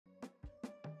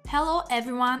Hello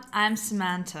everyone, I'm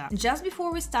Samantha. Just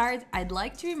before we start, I'd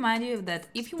like to remind you that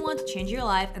if you want to change your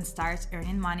life and start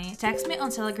earning money, text me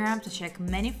on Telegram to check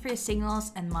many free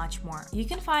signals and much more. You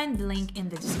can find the link in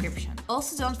the description.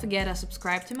 Also, don't forget to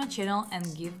subscribe to my channel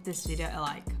and give this video a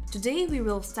like. Today we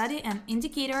will study an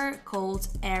indicator called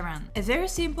ARON. A very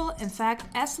simple, in fact,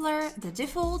 oscillator. The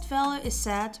default value is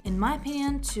set, in my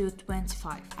opinion, to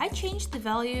 25. I changed the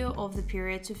value of the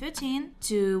period to 15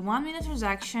 to 1 minute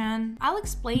transaction. I'll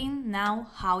explain now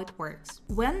how it works,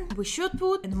 when we should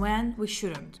put and when we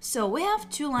shouldn't. So we have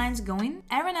two lines going.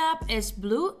 ARON up is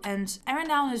blue and ARON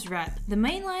down is red. The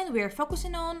main line we are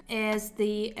focusing on is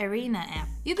the arena app.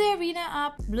 If the arena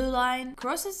up blue line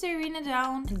crosses the arena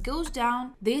down and goes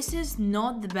down, this is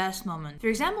not the best moment. For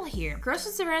example, here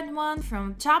crosses the red one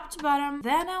from top to bottom,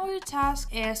 then our task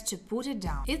is to put it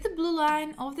down. If the blue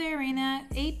line of the arena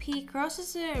AP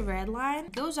crosses the red line,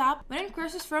 goes up. When it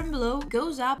crosses from below,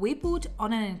 goes up, we put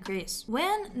on an increase.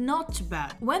 When not too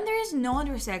bad. When there is no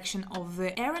intersection of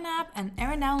the ARON up and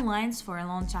ARON down lines for a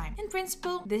long time. In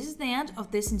principle, this is the end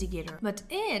of this indicator. But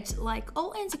it, like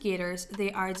all indicators,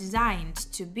 they are designed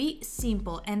to be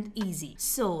simple and easy,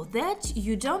 so that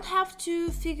you don't have to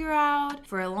figure out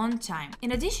for a long time.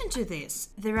 In addition to this,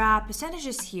 there are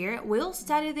percentages here. We'll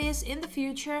study this in the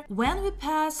future when we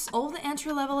pass all the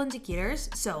entry-level indicators,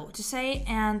 so to say,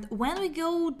 and when we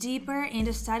go deeper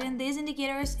into studying these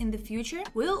indicators in the future,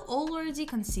 we'll already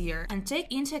consider and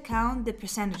take into account the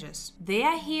percentages. They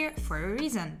are here for a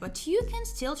reason, but you can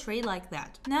still trade like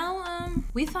that. Now,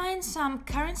 we find some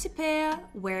currency pair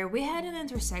where we had an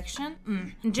intersection.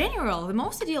 In general, the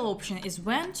most ideal option is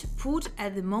when to put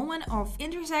at the moment of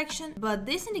intersection, but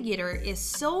this indicator is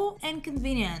so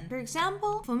inconvenient. For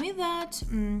example, for me that,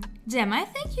 damn, I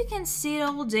think you can sit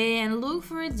all day and look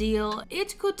for a deal.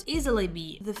 It could easily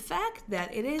be the fact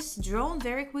that it is drawn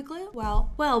very quickly.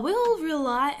 Well, we'll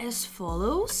rely as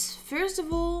follows. First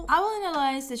of all, I will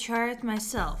analyze the chart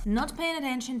myself, not paying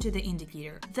attention to the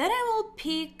indicator. Then I will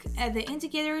pick at the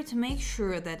indicator to make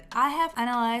sure that I have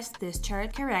analyzed this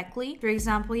chart correctly. For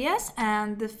example, yes,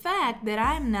 and the fact that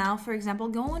I am now, for example,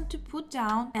 going to put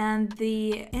down and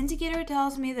the indicator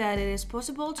tells me that it is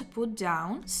possible to put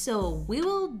down, so we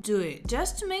will do it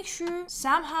just to make sure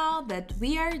somehow that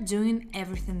we are doing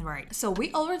everything right. So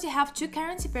we already have two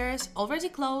currency pairs already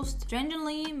closed,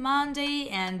 strangely Monday,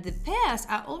 and the pairs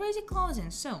are already closing,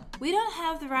 so we don't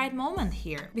have the right moment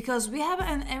here because we have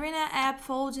an arena app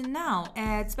folding now.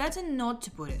 It's better not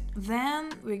to put it.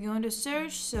 Then we're going to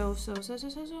search. So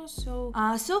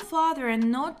far there are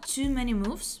not too many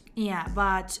moves. Yeah,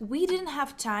 but we didn't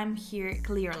have time here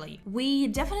clearly. We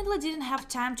definitely didn't have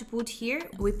time to put here.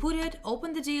 We put it,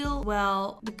 open the deal.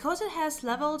 Well, because it has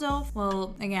leveled off,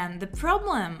 well, again, the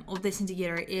problem of this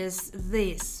indicator is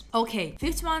this. Okay,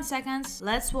 51 seconds,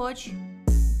 let's watch.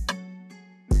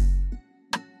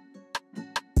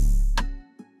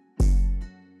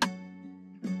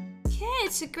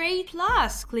 It's a great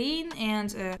plus, clean,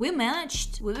 and we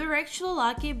managed. We were actually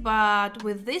lucky, but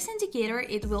with this indicator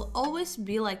it will always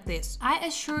be like this. I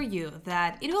assure you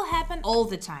that it will happen all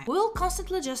the time. We'll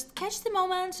constantly just catch the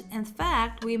moment. In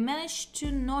fact, we managed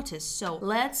to notice, so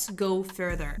let's go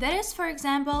further. That is, for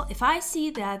example, if I see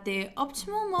that the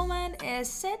optimal moment is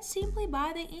set simply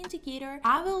by the indicator,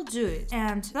 I will do it,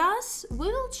 and thus we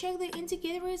will check the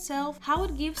indicator itself, how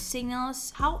it gives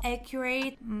signals, how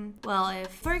accurate. Well, if,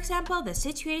 for example, the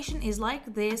situation is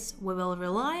like this, we will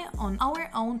rely on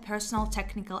our own personal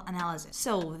technical analysis.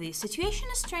 So the situation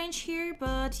is strange here,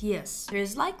 but yes, there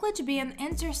is likely to be an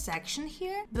intersection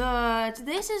here, but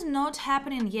this is not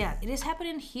happening yet. It is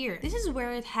happening here. This is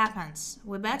where it happens.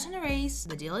 We bet on a raise,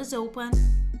 the deal is open.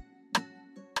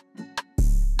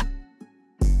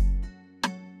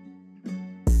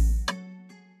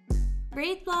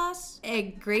 Great plus,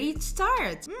 a great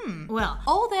start. Well,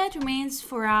 all that remains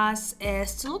for us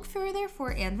is to look further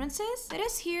for entrances. That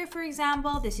is here, for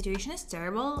example, the situation is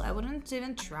terrible. I wouldn't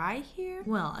even try here.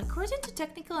 Well, according to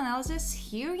technical analysis,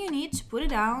 here you need to put it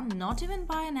down, not even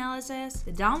by analysis.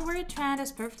 The downward trend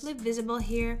is perfectly visible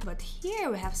here, but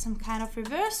here we have some kind of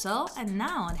reversal and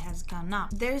now it has gone up.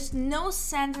 There's no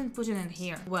sense in putting it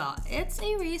here. Well, it's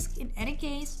a risk in any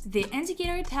case. The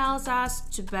indicator tells us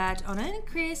to bet on an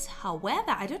increase, however,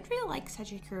 However, I don't really like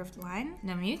such a curved line.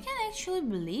 Now you can actually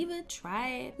believe it, try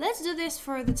it. Let's do this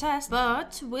for the test,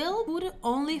 but we'll put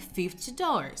only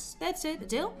 $50. That's it, the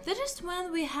deal. That is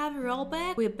when we have a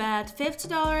rollback. We bet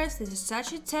 $50. This is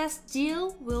such a test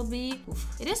deal will be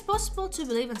oof. It is possible to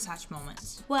believe in such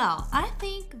moments. Well, I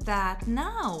think that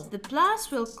now the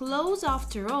plus will close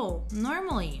after all.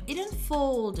 Normally, it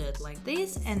unfolded like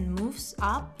this and moves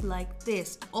up like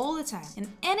this all the time.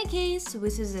 In any case,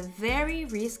 this is a very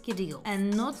risky deal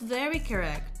and not very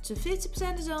correct. So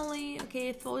 50% is only,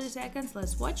 okay, 40 seconds.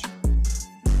 Let's watch.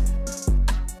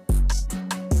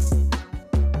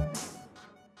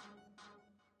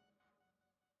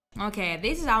 Okay,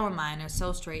 this is our minus,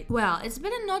 so straight. Well, it's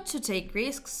better not to take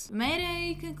risks. We made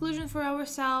a conclusion for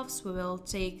ourselves. We will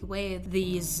take away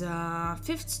these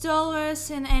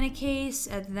 $50 in any case.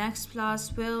 At the next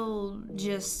plus, we'll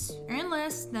just earn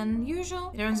less than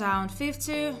usual. It turns out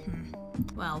 50.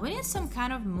 Well, we need some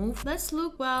kind of move. Let's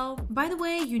look. Well, by the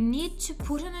way, you need to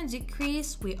put in a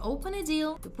decrease. We open a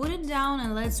deal, we put it down,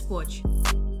 and let's watch.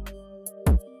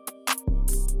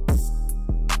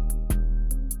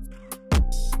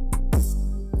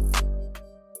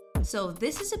 So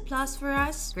this is a plus for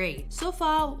us. Great. So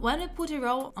far, when we put a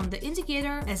row on the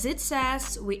indicator, as it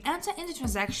says, we enter into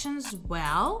transactions.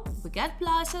 Well, we get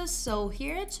pluses, so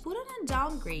here it's put on a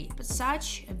downgrade. But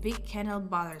such a big candle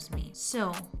bothers me.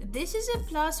 So this is a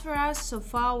plus for us. So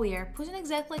far, we are putting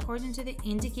exactly according to the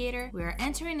indicator. We are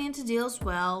entering into deals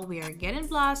well. We are getting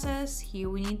pluses. Here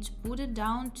we need to put it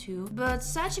down too. But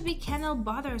such a big candle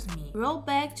bothers me. Roll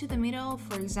back to the middle,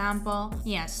 for example.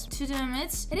 Yes, to the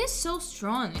limits. It is so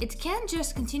strong. It can't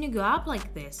just continue go up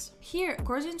like this. Here,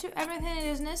 according to everything, it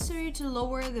is necessary to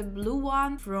lower the blue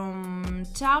one from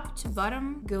top to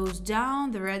bottom, goes down,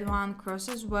 the red one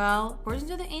crosses well. According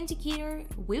to the indicator,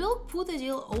 we will put the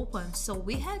deal open, so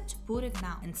we had to put it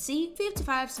now and see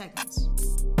 55 seconds.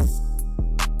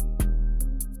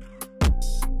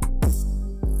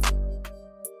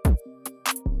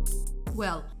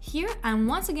 Well, here I'm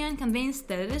once again convinced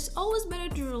that it is always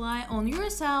better to rely on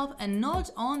yourself and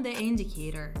not on the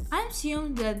indicator. I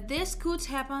assumed that this could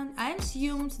happen, I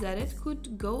assumed that it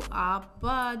could go up,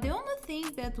 but the only thing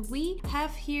that we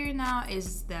have here now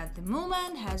is that the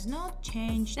movement has not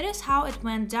changed. That is how it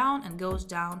went down and goes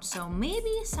down, so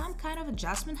maybe some kind of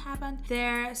adjustment happened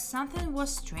there, something was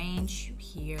strange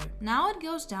here. Now it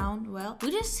goes down. Well,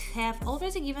 we just have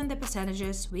already given the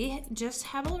percentages, we just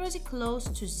have already close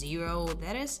to zero.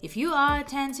 That is, if you are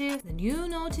attentive, then you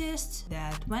noticed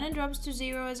that when it drops to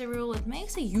zero as a rule, it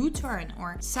makes a U-turn,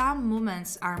 or some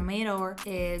movements are made, or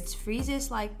it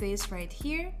freezes like this right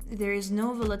here. There is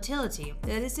no volatility.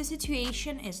 That is, the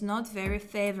situation is not very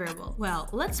favorable. Well,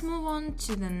 let's move on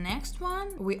to the next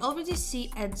one. We already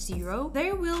see at zero.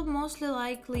 There will mostly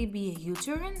likely be a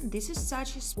U-turn. This is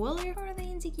such a spoiler for the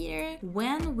indicator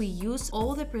when we use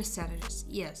all the percentages.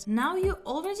 Yes, now you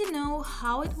already know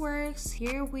how it works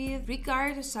here with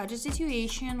regard to such a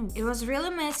situation. It was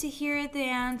really messy here at the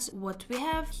end. What we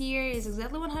have here is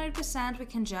exactly 100%. We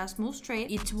can just move straight.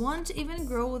 It won't even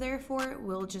grow, therefore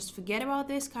we'll just forget about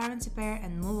this currency pair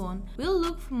and move on. We'll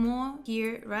look for more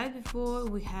here right before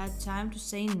we had time to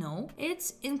say no.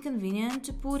 It's inconvenient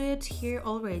to put it here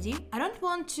already. I don't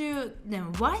want to...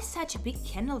 Then why such a big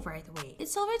candle right away?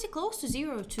 It's already close to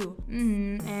zero too.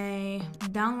 A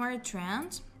downward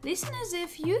trend. Listen as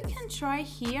if you can try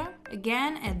here.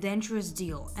 Again, a dangerous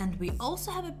deal. And we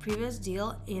also have a previous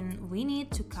deal in we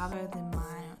need to cover the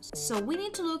minus. So we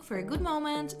need to look for a good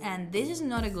moment, and this is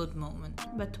not a good moment.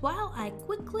 But while I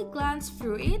quickly glance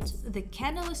through it, the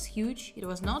candle is huge, it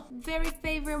was not very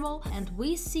favorable, and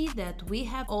we see that we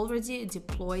have already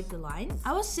deployed the line.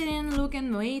 I was sitting,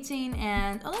 looking, waiting,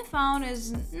 and all I found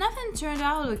is nothing turned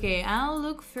out okay. I'll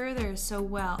look further. So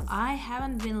well, I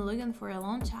haven't been looking for a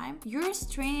long time. You're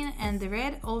straining and the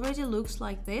red already looks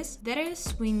like this. That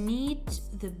is, we need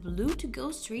the blue to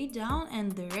go straight down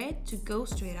and the red to go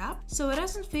straight up. So it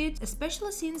doesn't fit,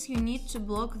 especially since you need to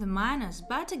block the minus.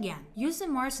 But again, use the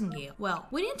martingale. Well,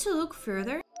 we need to look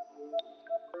further.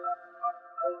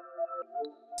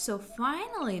 So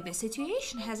finally, the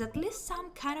situation has at least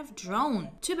some kind of drawn.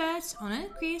 Two bets on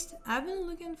increased. I've been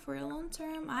looking for a long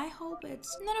term. I hope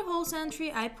it's not a false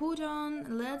entry I put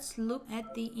on. Let's look at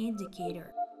the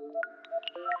indicator.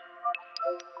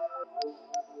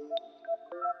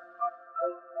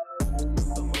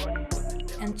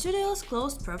 And 2 deals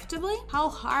closed profitably. How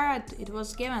hard it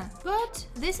was given. But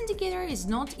this indicator is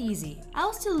not easy.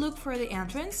 I'll still look for the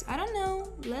entrance. I don't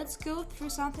know. Let's go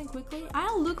through something quickly.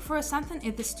 I'll look for something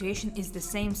if the situation is the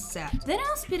same set. Then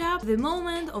I'll speed up the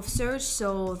moment of search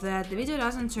so that the video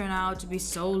doesn't turn out to be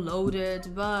so loaded,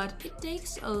 but it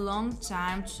takes a long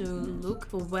time to look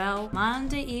for. Well,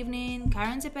 Monday evening,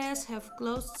 currency pairs have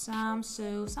closed some,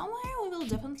 so somewhere we will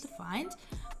definitely find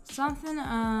something,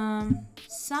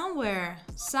 somewhere,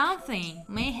 something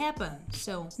may happen.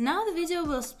 So now the video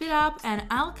will speed up and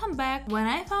I'll come back when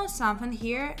I found something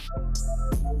here.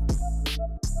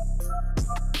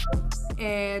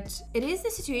 It is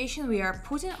the situation we are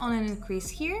putting on an increase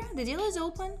here. The deal is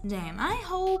open. Damn, I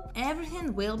hope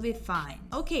everything will be fine.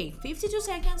 Okay, 52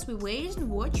 seconds, we wait and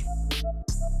watch.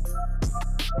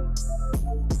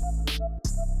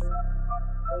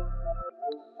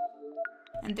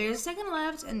 And there's a second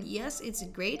left, and yes, it's a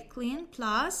great clean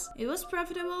plus. It was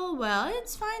profitable. Well,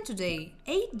 it's fine today.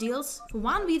 8 deals for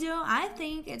one video. I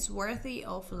think it's worthy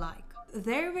of a like.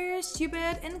 They're very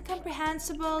stupid,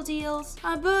 incomprehensible deals,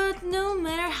 but no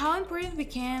matter how important we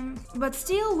came, but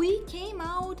still we came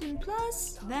out in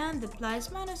plus. Then the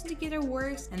plus minus indicator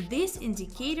works, and this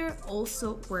indicator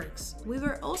also works. We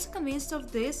were also convinced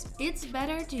of this. It's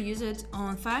better to use it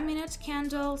on 5-minute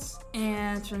candles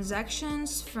and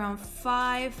transactions from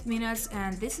 5 minutes,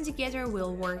 and this indicator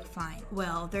will work fine.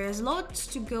 Well, there's lots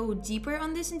to go deeper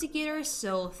on this indicator,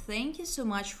 so thank you so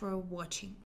much for watching.